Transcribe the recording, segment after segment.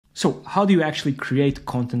So how do you actually create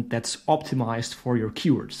content that's optimized for your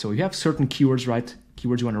keywords? So you have certain keywords, right?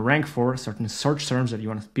 Keywords you want to rank for, certain search terms that you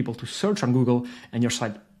want people to search on Google, and your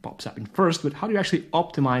site pops up in first. But how do you actually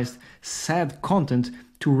optimize said content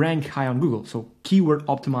to rank high on Google? So keyword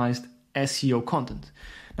optimized SEO content.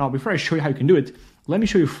 Now, before I show you how you can do it, let me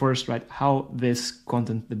show you first, right, how this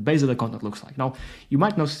content, the base of the content looks like. Now, you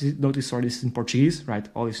might notice, sorry, this is in Portuguese, right?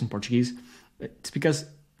 All this in Portuguese. It's because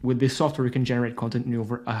with this software, you can generate content in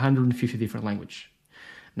over 150 different languages.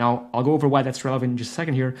 Now, I'll go over why that's relevant in just a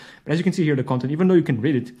second here. But as you can see here, the content, even though you can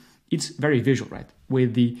read it, it's very visual, right?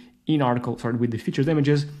 With the with the featured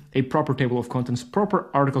images, a proper table of contents, proper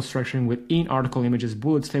article structuring with in-article images,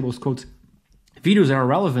 bullets, tables, quotes, videos that are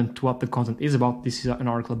relevant to what the content is about. This is an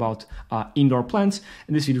article about indoor plants,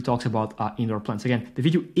 and this video talks about indoor plants. Again, the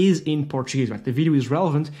video is in Portuguese, right? The video is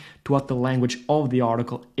relevant to what the language of the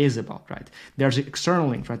article is about, right? There's external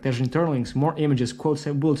links, right? There's internal links, more images, quotes,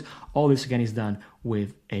 and bullets. All this, again, is done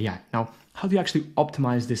with AI. Now, how do you actually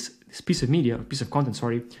optimize this piece of media, piece of content,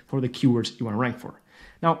 sorry, for the keywords you want to rank for?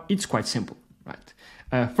 Now, it's quite simple,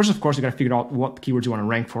 right? First, of course, you got to figure out what keywords you want to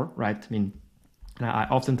rank for, right? I mean, I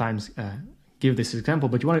oftentimes give this example,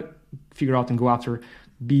 but you want to figure out and go after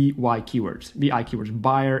BI keywords,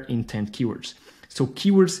 buyer intent keywords. So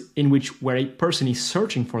keywords in which where a person is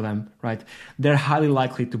searching for them, right? They're highly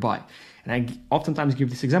likely to buy. And I oftentimes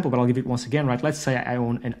give this example, but I'll give it once again, right? Let's say I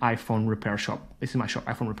own an iPhone repair shop. This is my shop,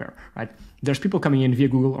 iPhone repair, right? There's people coming in via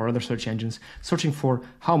Google or other search engines searching for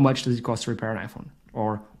how much does it cost to repair an iPhone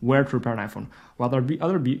or where to repair an iPhone. While there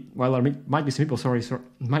might be some people,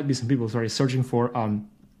 searching for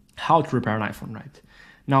how to repair an iPhone, right?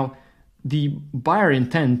 Now, the buyer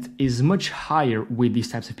intent is much higher with these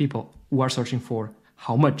types of people who are searching for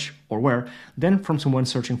how much or where than from someone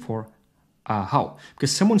searching for how.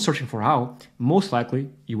 Because someone searching for how, most likely,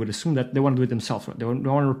 you would assume that they want to do it themselves, right? They want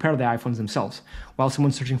to repair the iPhones themselves. While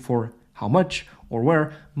someone searching for how much or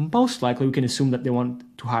where, most likely we can assume that they want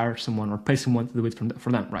to hire someone or pay someone to do it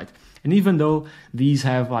for them, right? And even though these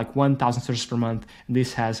have like 1,000 searches per month, and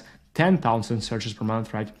this has 10,000 searches per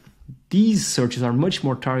month, right? These searches are much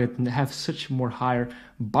more targeted and have such more higher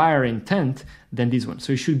buyer intent than these ones.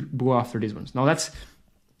 So you should go after these ones. Now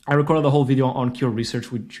I recorded the whole video on keyword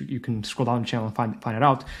research, which you can scroll down the channel and find it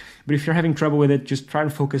out. But if you're having trouble with it, just try to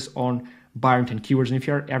focus on buyer intent keywords. And if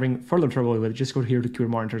you're having further trouble with it, just go here to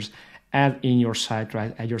keyword monitors, add in your site,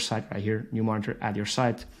 right? Add your site right here, new monitor, add your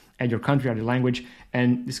site, add your country, add your language,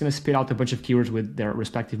 and it's going to spit out a bunch of keywords with their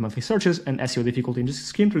respective monthly searches and SEO difficulty. And just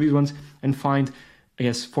skim through these ones and find, I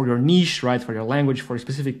guess, for your niche, right, for your language, for a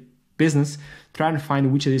specific business, try to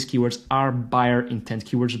find which of these keywords are buyer intent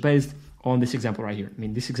keywords based on this example right here. I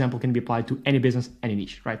mean, this example can be applied to any business, any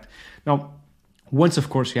niche, right? Now, once, of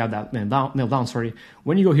course, you have that nailed down,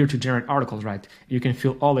 when you go here to generate articles, right, you can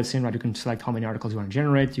fill all this in, right? You can select how many articles you want to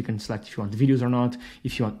generate. You can select if you want videos or not,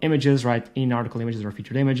 if you want images, right, in-article images or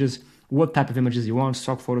featured images, what type of images you want,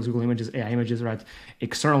 stock photos, Google images, AI images, right?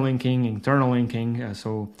 External linking, internal linking.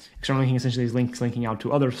 So external linking essentially is linking out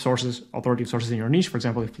to other sources, authoritative sources in your niche. For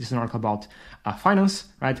example, if it's an article about finance,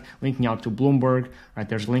 right? Linking out to Bloomberg, right?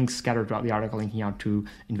 There's links scattered throughout the article, linking out to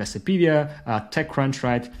Investopedia, TechCrunch,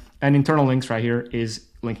 right? And internal links right here is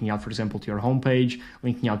linking out, for example, to your homepage,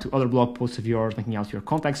 linking out to other blog posts of yours, linking out to your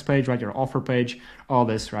contacts page, right? Your offer page, all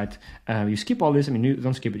this, right? You skip all this. I mean, you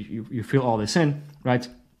don't skip it. You fill all this in, right?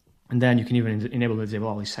 And then you can even enable and disable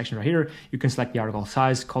all these sections right here. You can select the article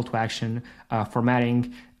size, call to action,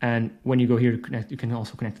 formatting. And when you go here to connect, you can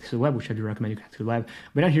also connect to the web, which I do recommend you connect to the web.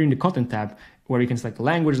 But down here in the content tab, where you can select the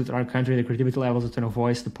language, the target country, the creativity levels, the tone of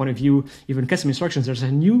voice, the point of view, even custom instructions, there's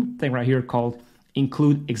a new thing right here called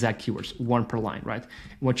include exact keywords, one per line, right?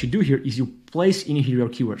 What you do here is you place in here your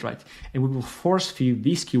keywords, right? And we will force feed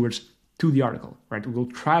these keywords to the article, right? We will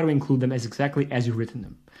try to include them as exactly as you've written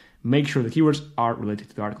them. Make sure the keywords are related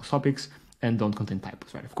to the article's topics and don't contain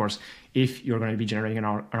typos, right? Of course, if you're going to be generating an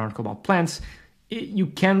article about plants, you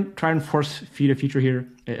can try and force feed a feature here,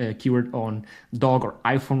 a keyword on dog or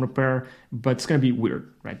iPhone repair, but it's going to be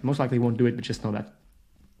weird, right? Most likely you won't do it, but just know that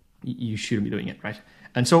you shouldn't be doing it, right?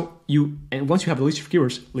 And so once you have the list of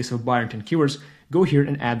keywords, list of buyer intent keywords, go here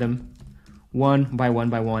and add them one by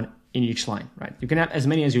one in each line, right? You can add as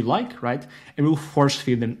many as you like, right? And we'll force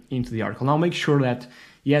feed them into the article. Now make sure that,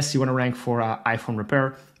 yes, you want to rank for iPhone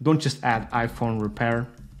repair. Don't just add iPhone repair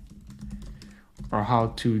or how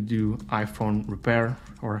to do iPhone repair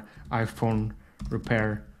or iPhone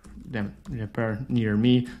repair near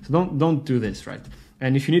me. So don't do this, right?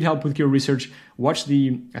 And if you need help with keyword research, watch I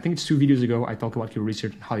think it's 2 videos ago, I talked about keyword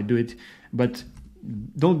research and how you do it, but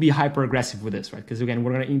don't be hyper aggressive with this, right? Because again,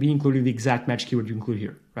 we're going to be including the exact match keyword you include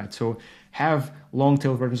here, right? So have long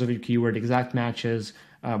tail versions of your keyword, exact matches,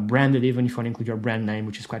 branded, even if you want to include your brand name,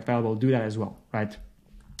 which is quite valuable, do that as well, right?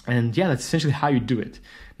 And yeah, that's essentially how you do it.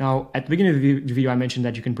 Now, at the beginning of the video, I mentioned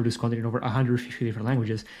that you can produce content in over 150 different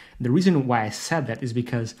languages. The reason why I said that is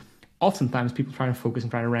because oftentimes people try to focus and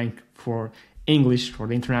try to rank for English, for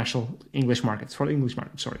the international English markets,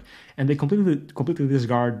 and they completely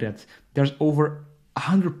disregard that there's over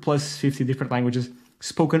 100 plus 50 different languages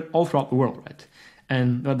spoken all throughout the world, right?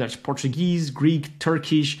 And there's Portuguese, Greek,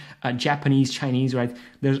 Turkish, Japanese, Chinese, right?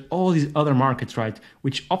 There's all these other markets, right?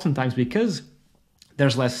 Which oftentimes, because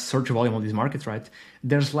there's less search volume on these markets, right?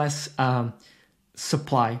 There's less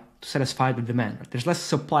supply to satisfy the demand. Right? There's less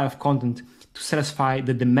supply of content to satisfy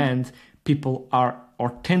the demand. People are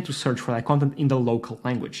or tend to search for that content in the local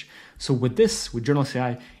language. So with this, with Journalist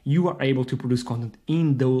AI, you are able to produce content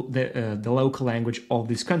in the local language of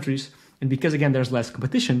these countries. And because, again, there's less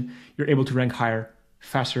competition, you're able to rank higher,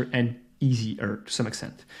 faster, and easier to some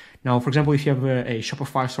extent. Now, for example, if you have a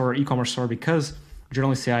Shopify store or e-commerce store, because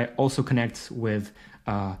Journalist AI also connects with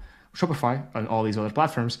Shopify and all these other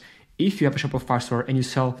platforms, if you have a Shopify store and you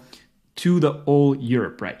sell to the whole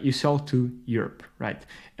Europe, right? You sell to Europe, right?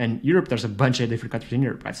 And Europe, there's a bunch of different countries in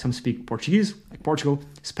Europe, right? Some speak Portuguese, like Portugal,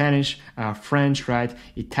 Spanish, French, right?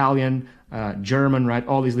 Italian, German, right?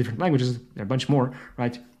 All these different languages, there are a bunch more,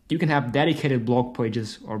 right? You can have dedicated blog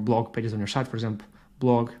pages on your site, for example,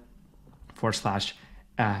 blog/ES,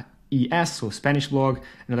 so Spanish blog,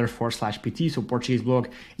 another /PT, so Portuguese blog,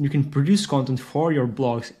 and you can produce content for your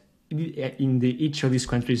blogs in each of these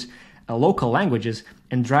countries' local languages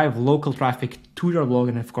and drive local traffic to your blog.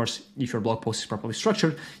 And of course, if your blog post is properly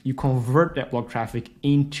structured, you convert that blog traffic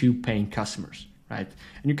into paying customers, right?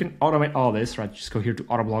 And you can automate all this, right? Just go here to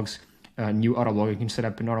Autoblogs, new Autoblog. You can set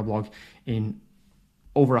up an Autoblog in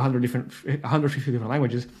over 150 different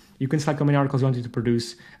languages. You can select how many articles you want to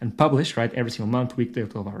produce and publish, right? Every single month, weekly,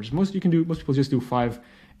 12 hours. Most people just do 5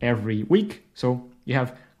 every week. So you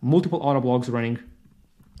have multiple Autoblogs running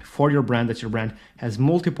for your brand. That's your brand has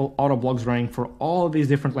multiple Autoblogs running for all these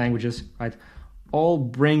different languages, right? All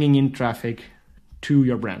bringing in traffic to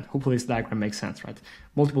your brand. Hopefully this diagram makes sense, right?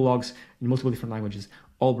 Multiple logs in multiple different languages,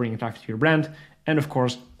 all bringing traffic to your brand. And of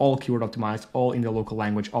course, all keyword optimized, all in the local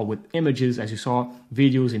language, all with images, as you saw,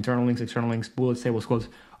 videos, internal links, external links, bullets, tables, quotes,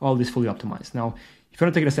 all this fully optimized. Now, if you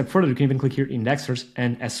want to take it a step further, you can even click here, indexers,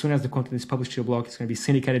 and as soon as the content is published to your blog, it's going to be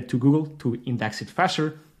syndicated to Google to index it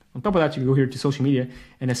faster. On top of that, you can go here to social media,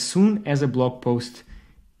 and as soon as a blog post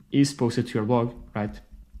is posted to your blog, right,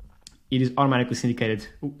 it is automatically syndicated.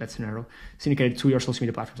 That's an arrow. Syndicated to your social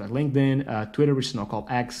media platforms like LinkedIn, Twitter, which is now called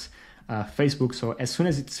X, Facebook. So as soon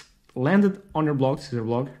as it's landed on your blog, this is your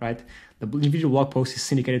blog, right, the individual blog post is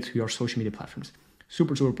syndicated to your social media platforms.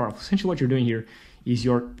 Super, super powerful. Essentially, what you're doing here is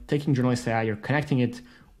you're taking Journalist AI, you're connecting it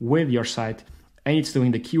with your site, and it's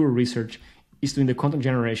doing the keyword research, it's doing the content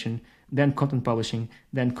generation, then content publishing,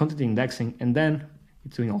 then content indexing, and then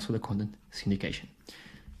it's doing also the content syndication.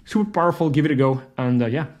 Super powerful, give it a go. And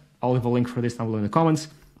yeah, I'll leave a link for this down below in the comments.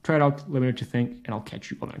 Try it out, let me know what you think, and I'll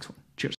catch you on the next one. Cheers.